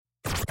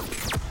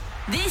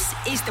This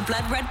is the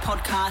Blood Red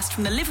podcast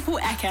from the Liverpool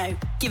Echo,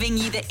 giving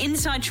you the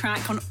inside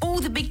track on all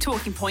the big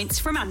talking points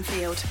from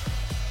Anfield.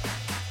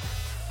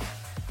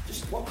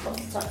 Just what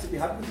contact have you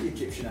had with the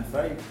Egyptian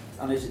FA?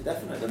 And is it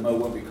definite that Mo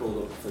won't be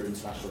called up for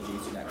international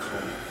duty next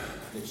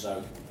month? If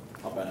so,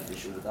 how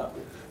beneficial would that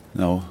be?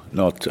 No,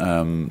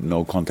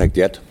 no contact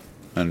yet.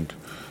 And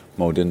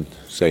Mo didn't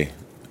say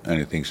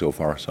anything so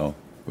far, so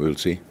we'll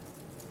see.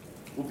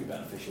 Would be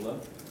beneficial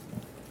though.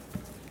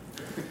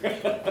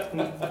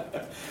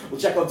 We'll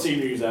check on team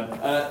news then.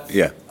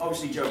 Yeah.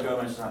 Obviously, Joe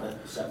Gomez has had a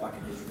setback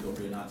in his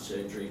recovery and had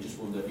surgery. Just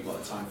wonder if you've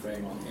got a time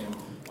frame on him.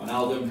 On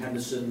Alden,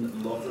 Henderson,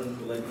 Lovren,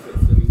 will they be fit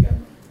for the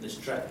weekend? This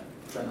Trent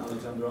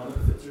Alexander-Arnold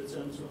fit to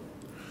return as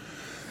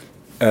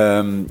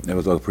well? It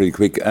was all pretty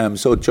quick.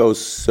 So Joe's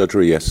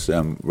surgery, yes,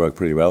 worked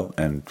pretty well.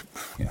 And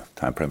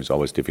time frame is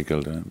always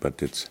difficult,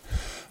 but it's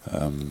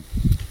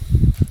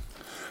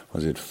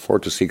was it 4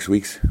 to 6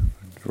 weeks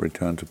to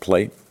return to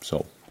play?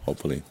 So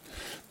hopefully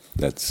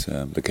that's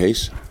the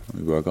case.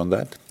 We work on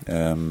that.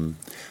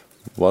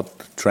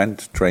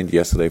 Trent trained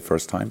yesterday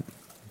first time.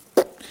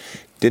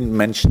 Didn't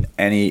mention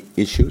any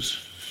issues,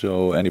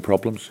 so any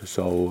problems.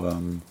 So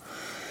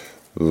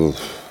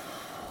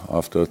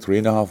after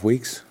 3.5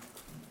 weeks,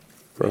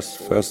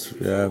 first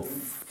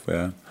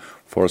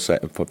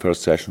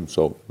session.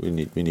 So we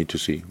need to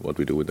see what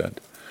we do with that.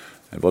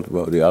 And what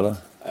about the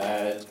other?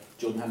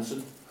 Jordan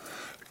Henderson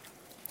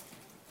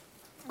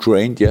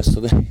trained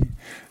yesterday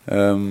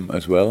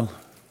as well.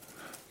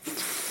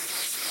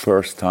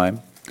 First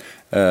time.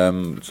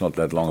 It's not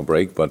that long a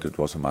break, but it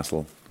was a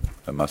muscle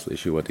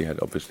issue what he had,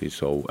 obviously.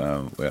 So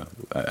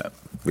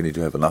we need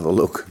to have another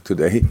look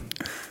today.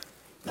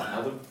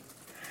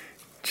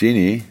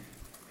 Gini,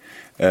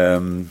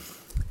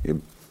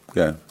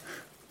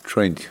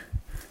 trained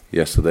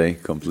yesterday,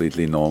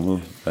 completely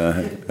normal.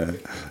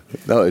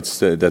 No, it's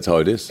that's how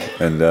it is,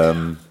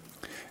 and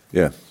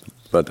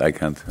but I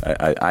can't.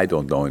 I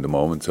don't know in the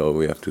moment, so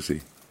we have to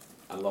see.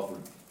 I love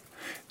him.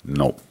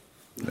 No.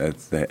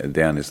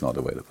 Dan is not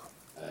available.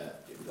 Have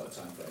you got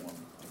time for him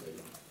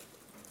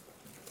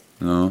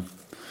on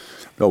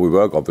No, we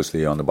work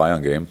obviously on the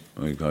Bayern game.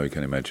 We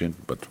can imagine,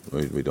 but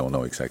we don't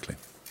know exactly.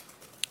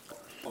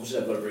 Obviously,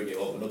 I've got to bring it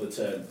up. Another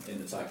turn in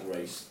the title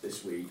race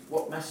this week.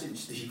 What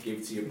message do you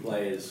give to your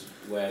players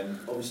when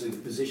obviously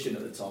the position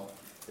at the top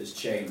has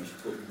changed,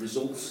 but the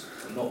results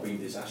have not been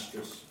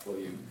disastrous for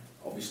you?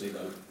 Obviously,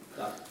 though,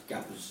 that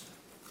gap has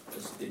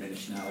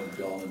diminished now and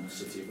gone, and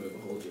City have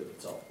overhauled you at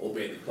the top,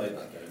 albeit they played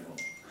that game well.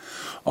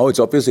 Oh, it's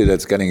obviously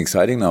that's getting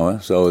exciting now.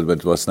 So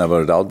it was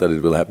never a doubt that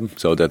it will happen.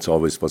 So that's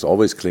was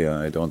always clear.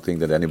 I don't think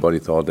that anybody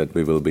thought that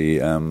we will be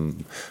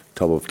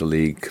top of the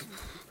league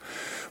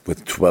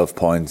with 12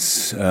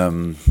 points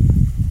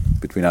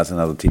between us and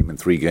another team and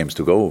 3 games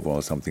to go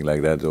or something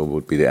like that, or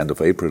would be the end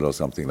of April or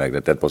something like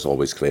that. That was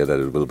always clear that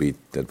it will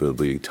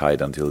be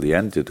tight until the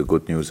end. The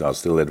good news are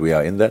still that we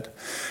are in that,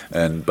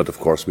 but of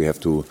course we have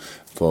to,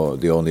 for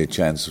the only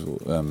chance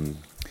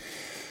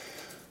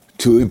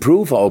to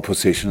improve our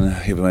position,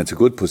 even when it's a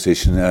good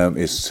position,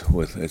 is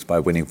by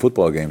winning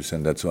football games,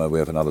 and that's why we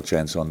have another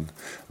chance on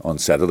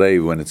Saturday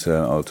when it's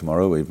or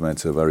tomorrow. Even when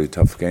it's a very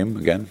tough game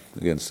again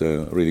against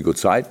a really good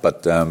side,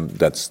 but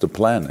that's the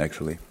plan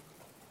actually.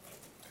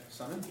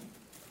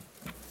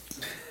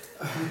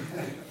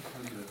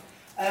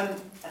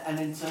 And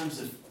in terms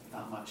of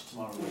that match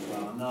tomorrow as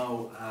well, I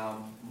know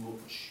how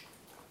much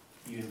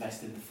you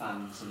invest in the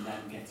fans and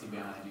them getting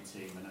behind your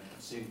team, and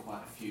I've seen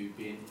quite a few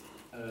being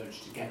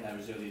urged to get there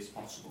as early as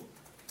possible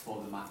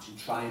for the match and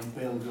try and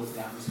build up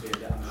the atmosphere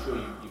that I'm sure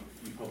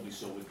you probably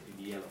saw with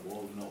the yellow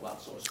wall and all that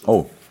sort of stuff.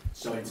 Oh.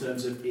 So in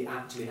terms of it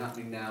actually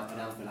happening now at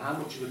Anfield, how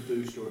much of a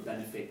boost or a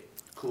benefit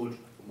could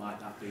or might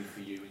that be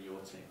for you and your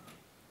team?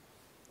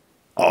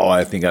 Oh,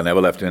 I think I never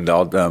left in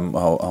doubt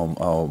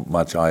how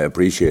much I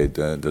appreciate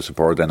the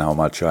support and how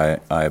much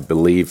I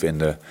believe in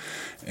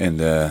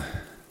the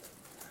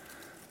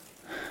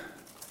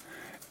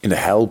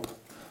help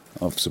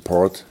of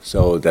support.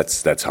 So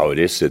that's how it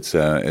is. It's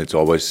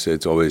always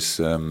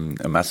a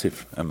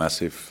massive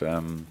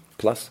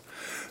plus.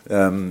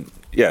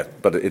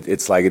 But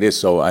it's like it is.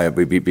 So I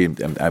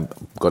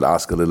got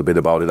asked a little bit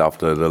about it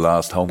after the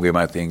last home game.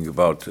 I think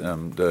about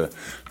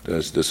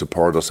the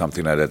support or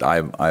something like that.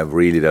 I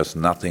really there was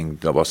nothing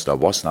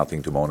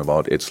to moan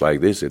about. It's like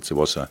this. It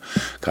was a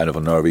kind of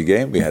a nervy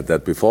game. We had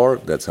that before.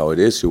 That's how it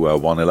is. You were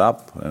 1-0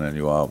 up, and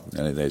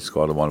then they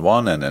scored a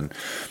 1-1, and then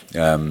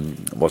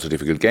it was a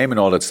difficult game and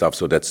all that stuff.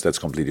 So that's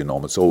completely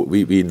normal. So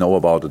we know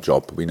about the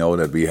job. We know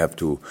that we have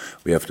to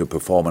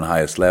perform on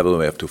highest level.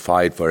 We have to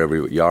fight for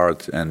every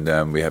yard,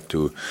 and we have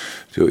to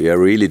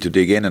really to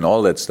dig in and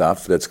all that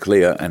stuff. That's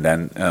clear. And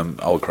then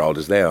our crowd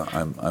is there.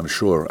 I'm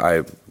sure.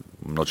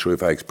 I'm not sure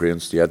if I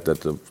experienced yet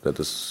that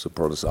the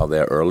supporters are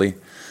there early.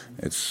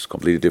 It's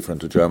completely different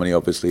to Germany,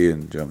 obviously.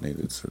 In Germany,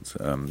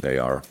 they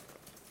are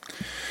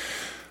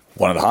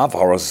 1.5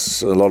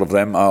 hours. A lot of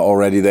them are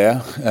already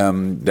there.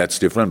 That's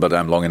different, but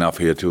I'm long enough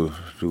here to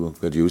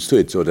get used to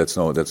it. So that's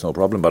no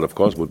problem. But of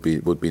course,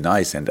 would be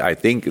nice. And I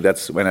think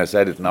that's when I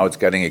said it. Now it's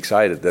getting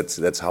excited.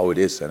 That's how it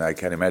is, and I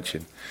can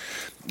imagine.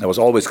 It was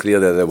always clear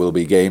that there will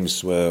be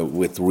games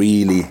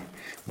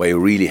where you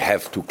really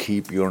have to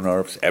keep your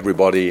nerves.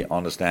 Everybody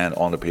understand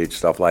on the pitch,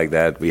 stuff like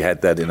that. We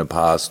had that in the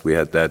past. We'll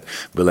have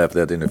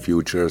that in the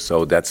future.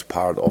 So that's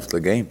part of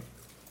the game.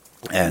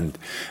 And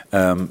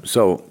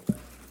so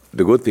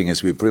the good thing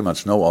is we pretty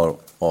much know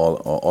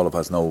all of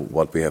us know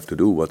what we have to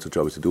do, what the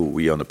job is to do.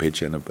 We on the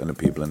pitch and the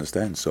people in the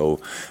stand.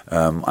 So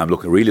I'm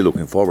really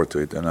looking forward to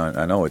it. And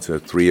I know it's a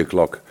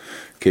 3:00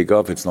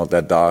 kickoff. It's not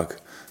that dark.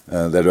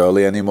 That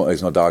early anymore.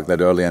 It's not dark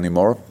that early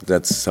anymore.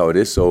 That's how it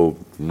is. So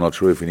I'm not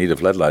sure if we need a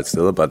floodlight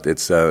still, but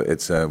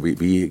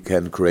we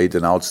can create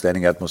an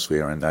outstanding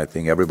atmosphere. And I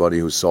think everybody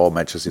who saw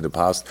matches in the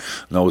past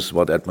knows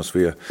what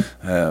atmosphere,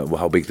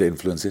 how big the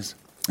influence is.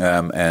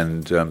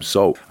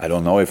 So I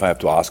don't know if I have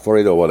to ask for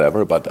it or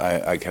whatever, but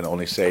I can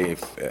only say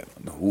if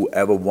who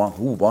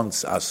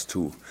wants us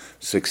to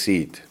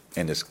succeed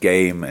in this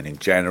game and in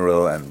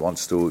general and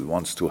wants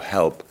to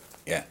help,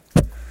 yeah.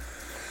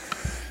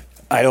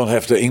 I don't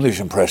have the English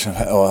impression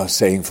or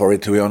saying for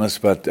it, to be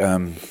honest, but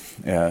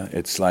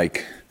it's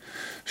like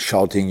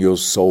shouting your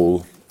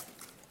soul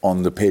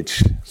on the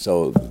pitch.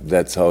 So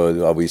that's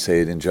how we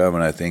say it in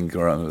German, I think,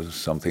 or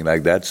something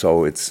like that.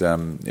 So it's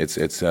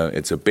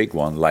a big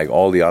one, like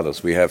all the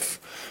others. We have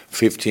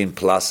 15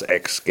 plus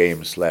X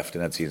games left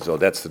in that season. So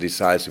that's the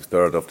decisive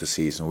third of the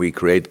season. We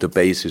create the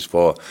basis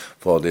for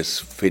this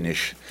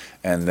finish.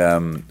 And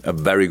a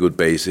very good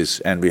basis,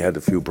 and we had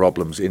a few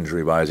problems,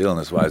 injury-wise,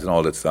 illness-wise, and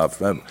all that stuff,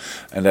 and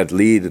that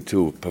led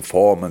to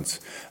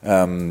performance,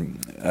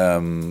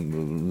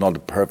 not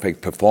a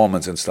perfect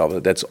performance and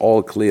stuff. That's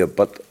all clear,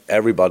 but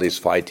everybody's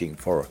fighting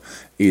for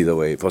either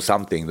way, for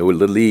something. The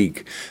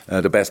league,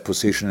 the best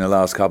position in the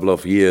last couple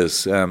of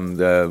years,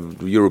 the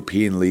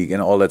European League,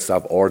 and all that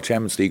stuff, or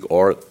Champions League,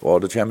 or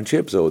the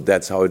Championship. So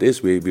that's how it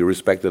is. We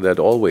respected that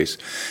always,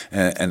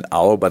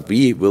 but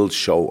we will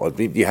show.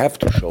 We have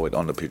to show it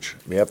on the pitch.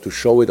 We have to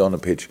show it on the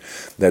pitch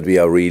that we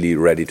are really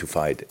ready to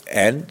fight.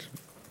 And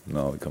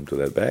now we come to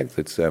that back.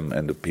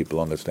 And the people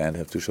on the stand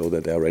have to show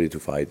that they are ready to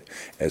fight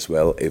as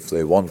well if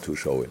they want to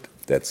show it.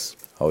 That's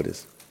how it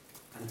is.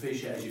 I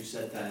appreciate, as you've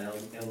said there,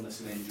 illness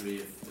and injury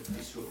have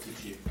disrupted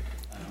you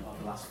over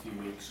the last few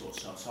weeks or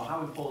so. So how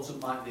important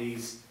might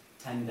these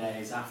 10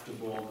 days after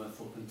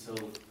Bournemouth up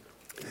until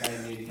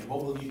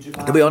what will you do?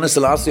 To be honest,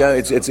 the last year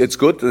it's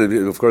good.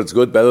 Of course, it's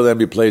good. Better than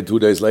we played 2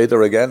 days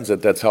later again.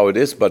 That's how it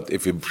is. But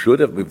if we should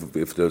have, we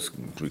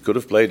could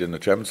have played in the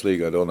Champions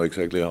League. I don't know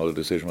exactly how the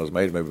decision was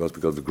made. Maybe it was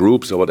because of the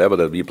groups or whatever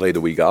that we played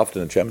the week after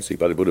in the Champions League.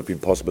 But it would have been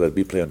possible that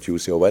we play on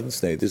Tuesday or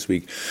Wednesday this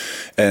week,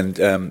 and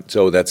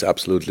so that's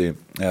absolutely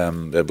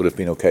that would have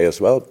been okay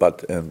as well.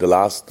 But the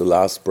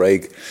last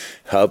break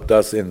helped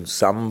us in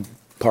some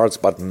parts,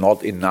 but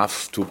not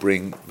enough to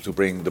bring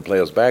the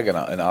players back.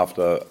 And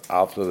after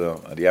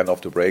the end of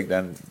the break,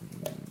 then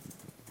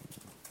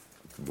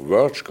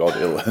Verge got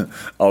ill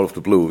out of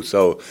the blue.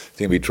 So I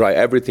think we try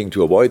everything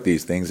to avoid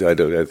these things. I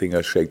think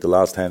I shake the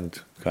last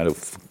hand kind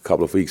of a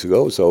couple of weeks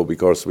ago. So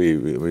because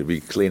we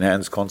clean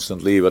hands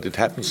constantly, but it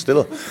happens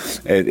still.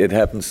 It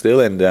happens still,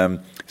 and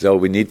so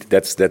we need.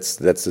 That's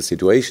the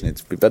situation.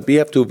 But we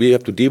have to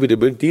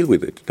deal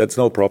with it. That's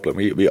no problem.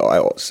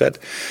 I said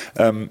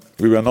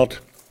we were not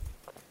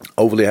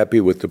overly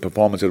happy with the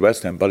performance at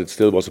West Ham, but it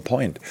still was a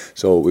point.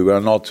 So we were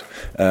not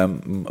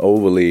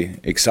overly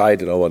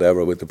excited or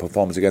whatever with the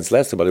performance against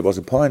Leicester, but it was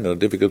a point on a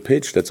difficult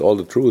pitch. That's all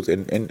the truth.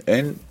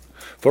 And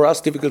for us,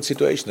 difficult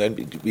situation.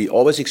 And we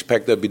always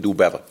expect that we do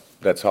better.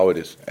 That's how it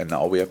is. And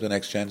now we have the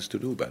next chance to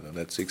do better.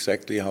 That's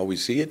exactly how we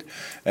see it.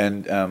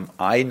 And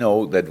I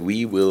know that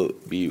we will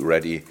be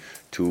ready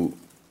to,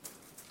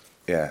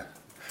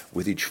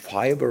 with each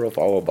fiber of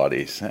our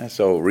bodies.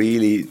 So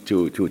really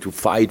to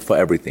fight for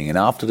everything. And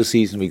after the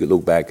season, we could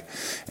look back.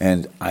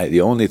 And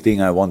the only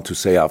thing I want to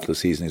say after the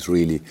season is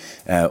really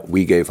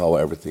we gave our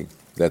everything.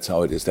 That's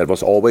how it is. That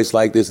was always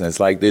like this, and it's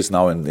like this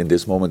now. In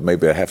this moment,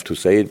 maybe I have to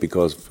say it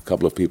because a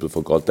couple of people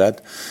forgot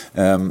that.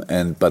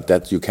 But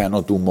that you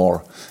cannot do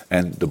more.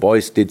 And the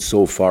boys did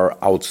so far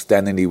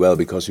outstandingly well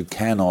because you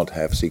cannot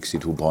have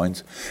 62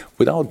 points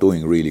without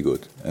doing really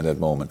good at that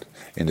moment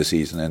in the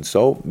season. And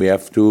so we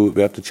have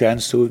the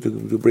chance to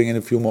bring in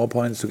a few more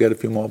points, to get a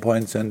few more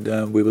points,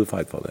 and we will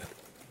fight for that.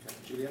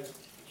 Juliet?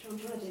 Sean, I'm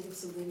trying to think of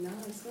something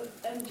nice, but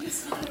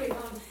just following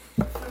on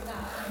from that,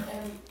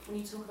 when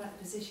you talk about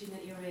the position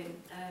that you're in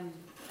and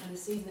the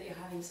season that you're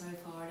having so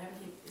far and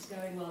everything is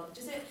going well,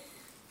 does it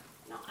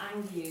not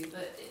anger you,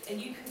 but are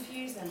you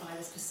confused then by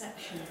this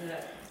perception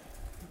that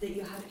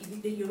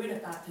you're in a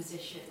bad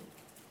position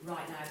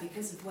right now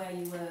because of where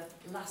you were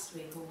last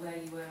week or where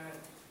you were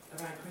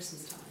around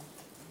Christmas time?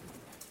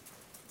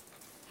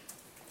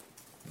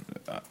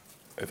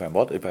 If I'm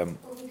what? Well,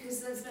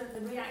 because there's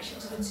the reaction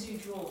to the 2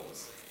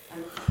 draws.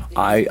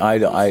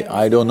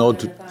 I don't know.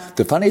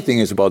 The funny thing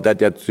is about that.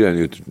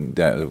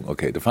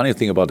 The funny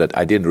thing about that,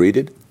 I didn't read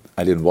it.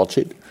 I didn't watch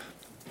it.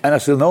 And I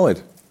still know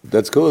it.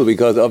 That's cool,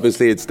 because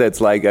obviously that's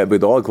like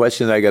with all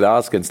questions I get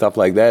asked and stuff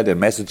like that, and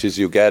messages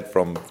you get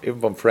even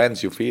from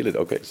friends, you feel it.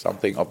 Okay,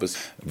 something opposite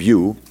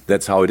view.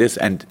 That's how it is,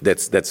 and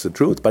that's the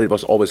truth. But it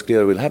was always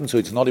clear it will happen. So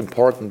it's not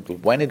important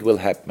when it will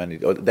happen,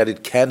 or that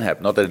it can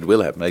happen. Not that it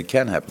will happen. It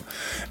can happen,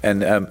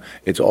 and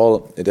it's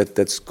all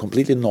that's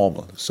completely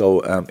normal. So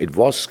it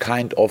was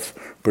kind of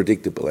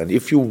predictable. And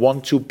if you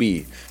want to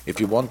be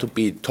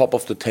top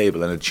of the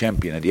table and a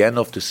champion at the end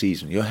of the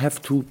season, you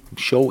have to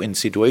show in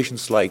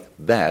situations like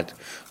that.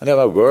 And there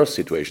were worse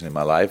situations in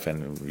my life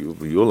and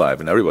your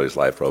life and everybody's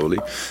life probably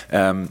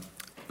than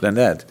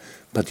that.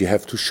 But you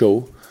have to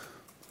show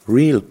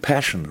real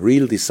passion,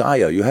 real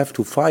desire. You have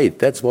to fight.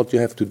 That's what you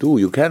have to do.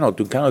 You cannot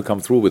come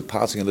through with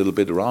passing a little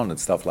bit around and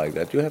stuff like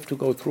that. You have to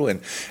go through,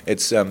 and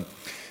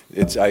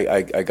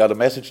I got a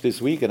message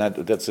this week, and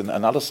that's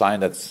another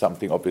sign that's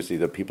something obviously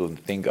that people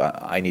think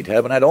I need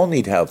help, and I don't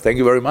need help. Thank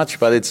you very much,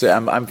 but it's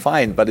I'm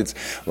fine. But it's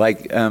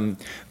like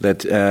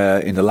that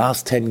in the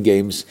last 10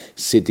 games,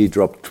 City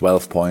dropped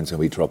 12 points and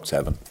we dropped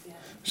 7. Yeah.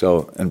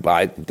 So, and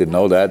I didn't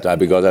know that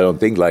because I don't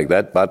think like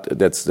that. But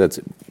that's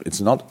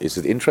it's not. Is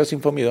it interesting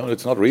for me? No,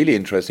 it's not really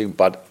interesting,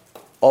 but.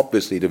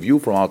 Obviously, the view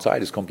from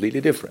outside is completely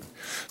different.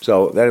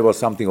 So there was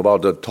something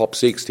about the top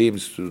 6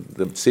 teams.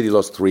 The City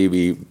lost 3,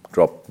 we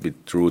dropped it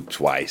through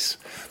twice.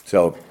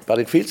 So, but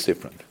it feels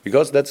different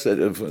because that's the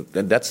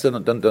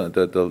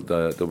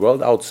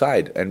world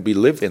outside, and we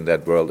live in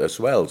that world as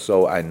well.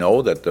 So I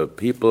know that the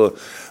people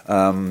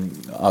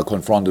are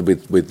confronted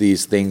with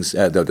these things.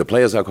 The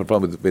players are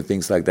confronted with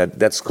things like that.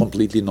 That's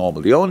completely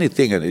normal. The only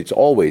thing, and it's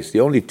always the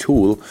only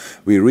tool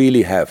we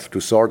really have to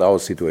sort our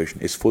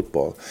situation is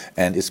football,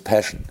 and is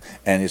passion,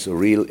 and is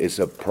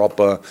a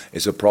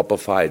proper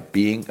fight,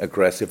 being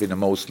aggressive in the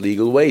most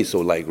legal way. So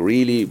like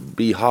really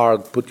be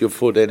hard, put your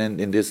foot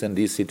in this and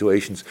these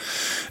situations.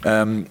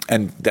 And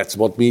that's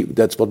what we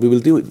will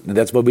do. And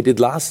that's what we did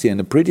last year in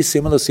a pretty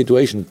similar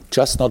situation,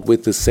 just not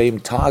with the same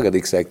target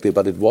exactly,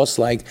 but it was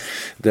like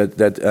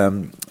that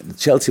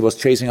Chelsea was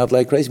chasing out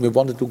like crazy. We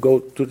wanted to go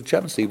to the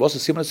Champions League. It was a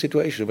similar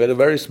situation. We had a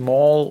very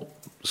small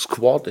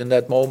squad in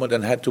that moment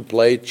and had to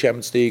play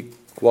Champions League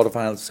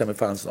quarterfinals,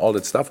 semifinals, and all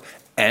that stuff,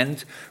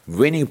 and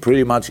winning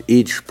pretty much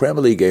each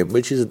Premier League game,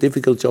 which is a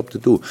difficult job to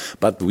do.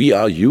 But we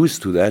are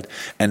used to that,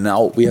 and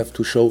now we have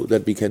to show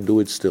that we can do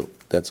it still.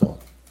 That's all.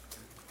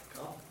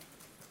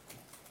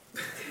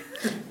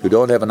 You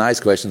don't have a nice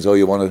question, so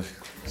you want to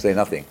say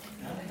nothing.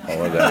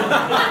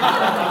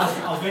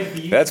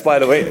 That's, by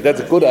the way, that's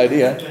a good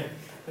idea.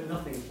 But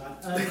nothing's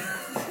bad.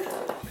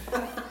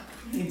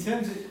 In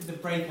terms of the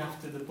break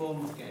after the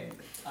Bournemouth game,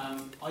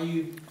 are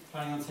you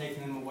planning on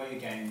taking them away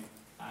again?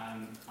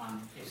 And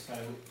if so,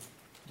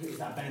 is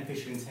that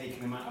beneficial in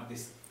taking them out of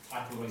this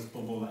title race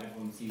bubble that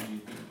everyone's usually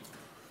been?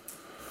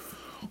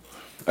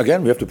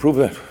 Again, we have to prove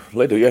that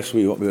later. Yes,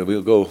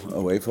 we'll go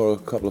away for a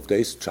couple of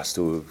days just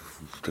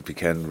that we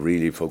can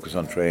really focus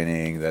on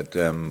training, that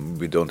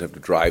we don't have to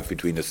drive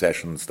between the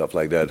sessions, stuff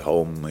like that,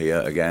 home,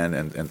 here again,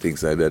 and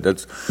things like that.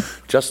 That's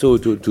just to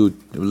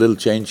a little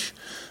change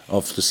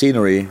of the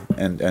scenery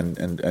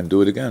and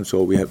do it again.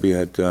 So we had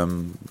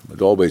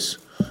it always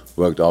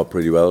worked out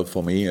pretty well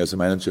for me as a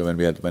manager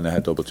when I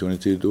had the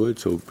opportunity to do it.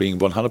 So being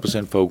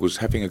 100% focused,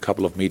 having a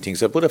couple of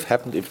meetings, that would have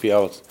happened if we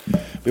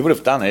would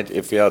have done it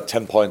if we are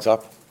 10 points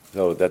up.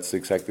 So that's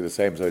exactly the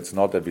same. So it's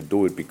not that we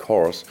do it we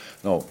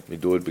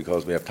do it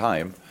because we have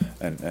time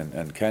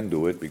and can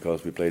do it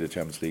because we play the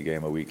Champions League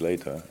game a week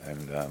later.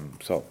 And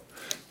so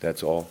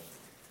that's all.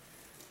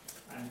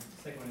 And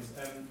the second one is,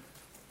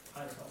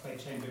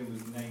 Oxlade-Chamberlain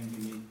was named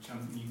in the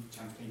new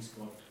Champions League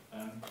squad.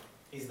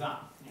 Is that,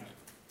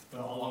 for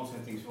a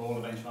long-term things, for all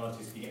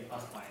eventualities to get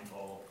past playing,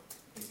 or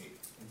is it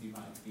the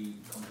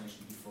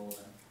combination before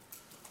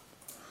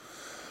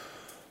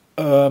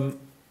then?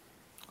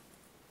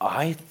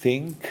 I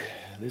think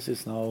this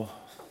is now.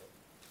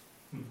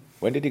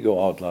 When did he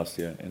go out last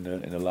year? In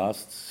the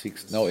last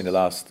 6? No, in the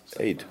last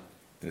 8.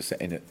 In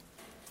the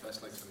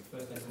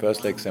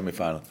first leg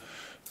semi-final.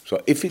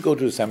 So if he go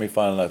to the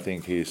semi-final, I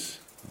think he's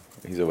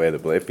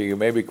available. If he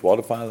maybe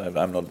quarterfinal,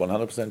 I'm not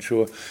 100%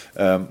 sure,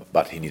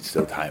 but he needs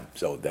still time.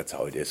 So that's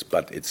how it is.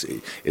 But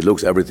it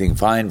looks everything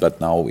fine. But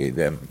now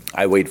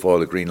I wait for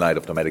the green light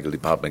of the medical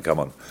department. Come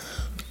on,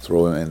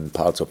 throw him in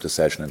parts of the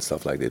session and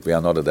stuff like that. We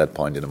are not at that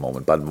point in the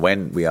moment. But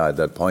when we are at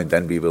that point,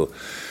 then we will.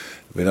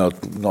 We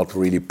not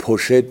really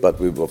push it,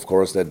 but of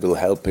course that will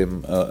help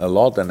him a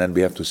lot. And then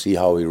we have to see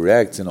how he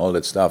reacts and all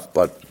that stuff.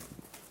 But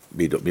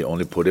we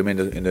only put him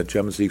in the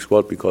Champions League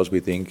squad because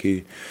we think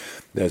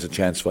there's a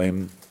chance for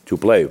him to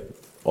play.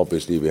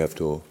 Obviously, we have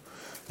to,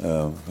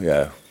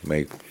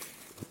 make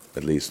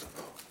at least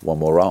one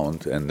more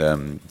round,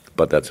 and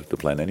but that's the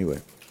plan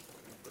anyway.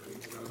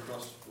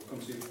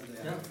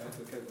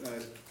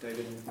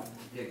 David.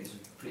 Yeah, some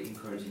pretty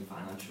encouraging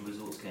financial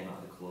results came out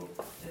of the club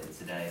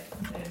today.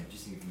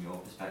 Just thinking from your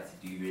perspective,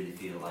 do you really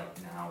feel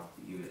like now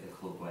that you're at a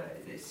club where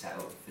it's set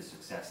up for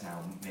success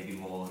now, maybe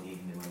more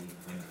even than when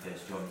you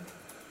first joined?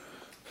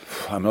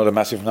 I'm not a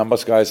massive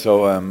numbers guy,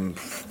 so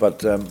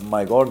but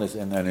Mike Gordon is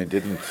in, and he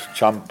didn't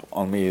jump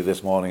on me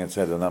this morning and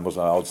said the numbers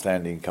are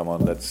outstanding. Come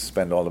on, let's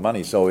spend all the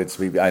money. So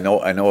I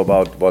know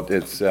about what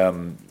it's.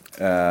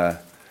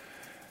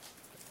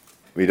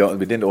 We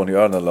didn't only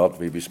earn a lot.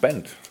 We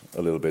spent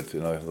a little bit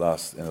in the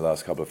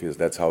last couple of years.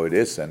 That's how it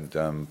is, and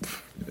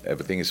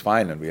everything is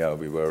fine. And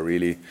we were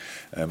really.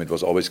 It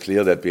was always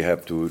clear that we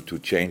have to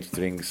change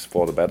things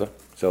for the better.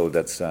 So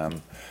that's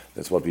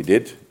what we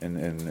did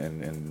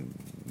in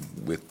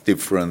with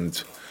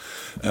different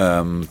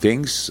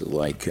things.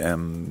 Like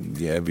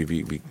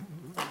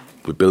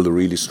we built a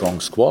really strong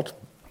squad.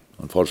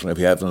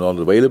 Unfortunately, we have not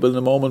available in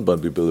the moment, but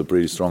we built a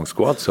pretty strong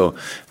squad. So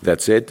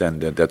that's it,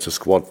 and that's a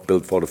squad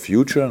built for the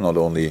future, not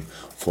only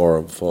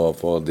for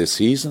this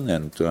season.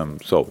 And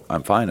so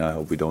I'm fine. I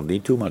hope we don't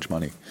need too much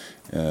money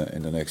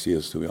in the next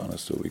years, to be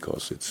honest. So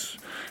because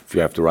if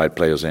you have the right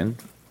players in,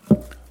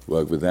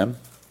 work with them,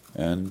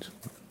 and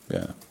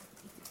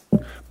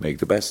make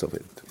the best of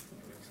it.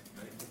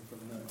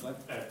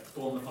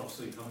 Bournemouth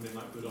obviously haven't been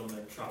that good on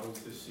their travels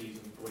this season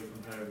away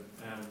from home,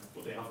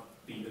 but they have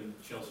beaten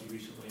Chelsea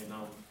recently, and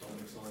now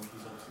Dominic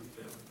Solanke's obviously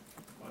been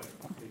quite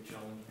a big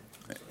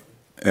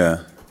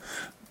challenge.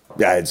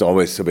 Yeah, it's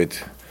always a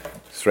bit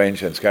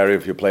strange and scary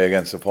if you play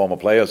against a former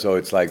player. So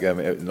it's like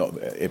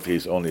if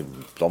he's only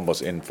Dom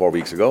was in 4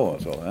 weeks ago or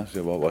so.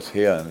 He was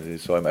here and we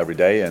saw him every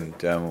day, and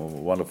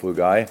wonderful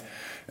guy,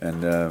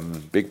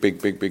 and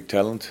big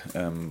talent.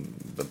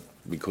 But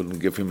we couldn't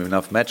give him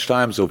enough match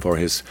time, so for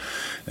his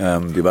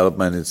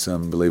development it's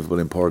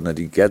unbelievably important that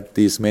he get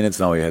these minutes.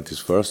 Now he had his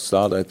first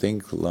start, I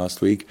think,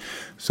 last week.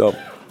 So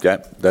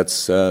yeah,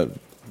 that's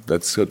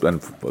good.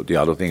 And the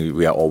other thing,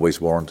 we are always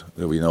warned.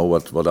 We know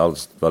what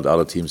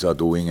other teams are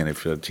doing, and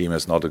if a team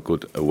has not a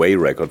good away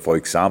record, for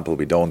example,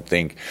 we don't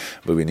think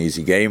it will be an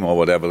easy game or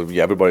whatever.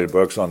 Everybody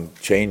works on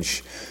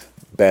change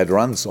bad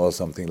runs or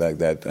something like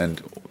that.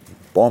 And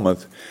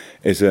Bournemouth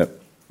is a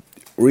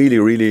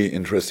really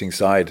interesting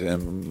side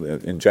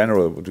in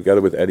general. Together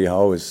with Eddie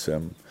Howe is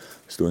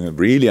doing a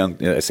really.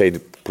 I say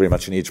it pretty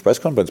much in each press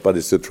conference, but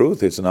it's the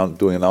truth. It's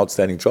doing an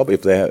outstanding job.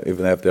 If they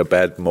have their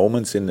bad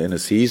moments in a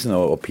season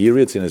or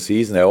periods in a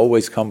season, they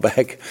always come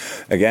back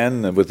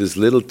again with this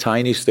little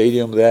tiny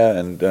stadium there,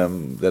 and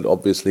that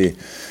obviously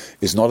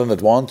is not an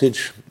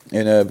advantage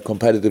in a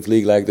competitive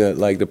league like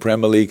the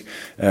Premier League.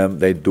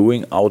 They're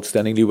doing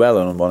outstandingly well.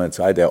 And on one hand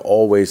side, they're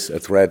always a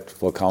threat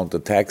for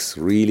counter-attacks.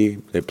 Really,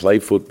 they play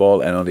football,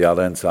 and on the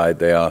other hand side,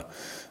 they are.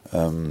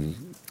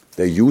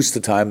 They use the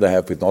time they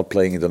have with not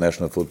playing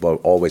international football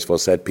always for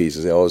set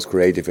pieces. They're always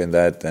creative in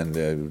that, and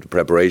the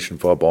preparation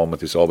for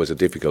Bournemouth is always a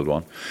difficult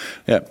one.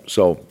 Yeah.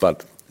 So,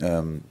 but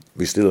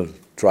we still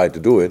try to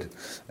do it,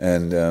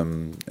 and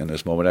in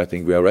this moment, I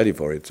think we are ready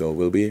for it. So it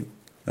will be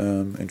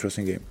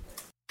interesting game.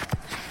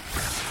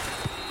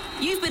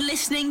 You've been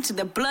listening to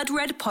the Blood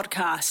Red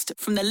podcast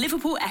from the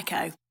Liverpool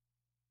Echo.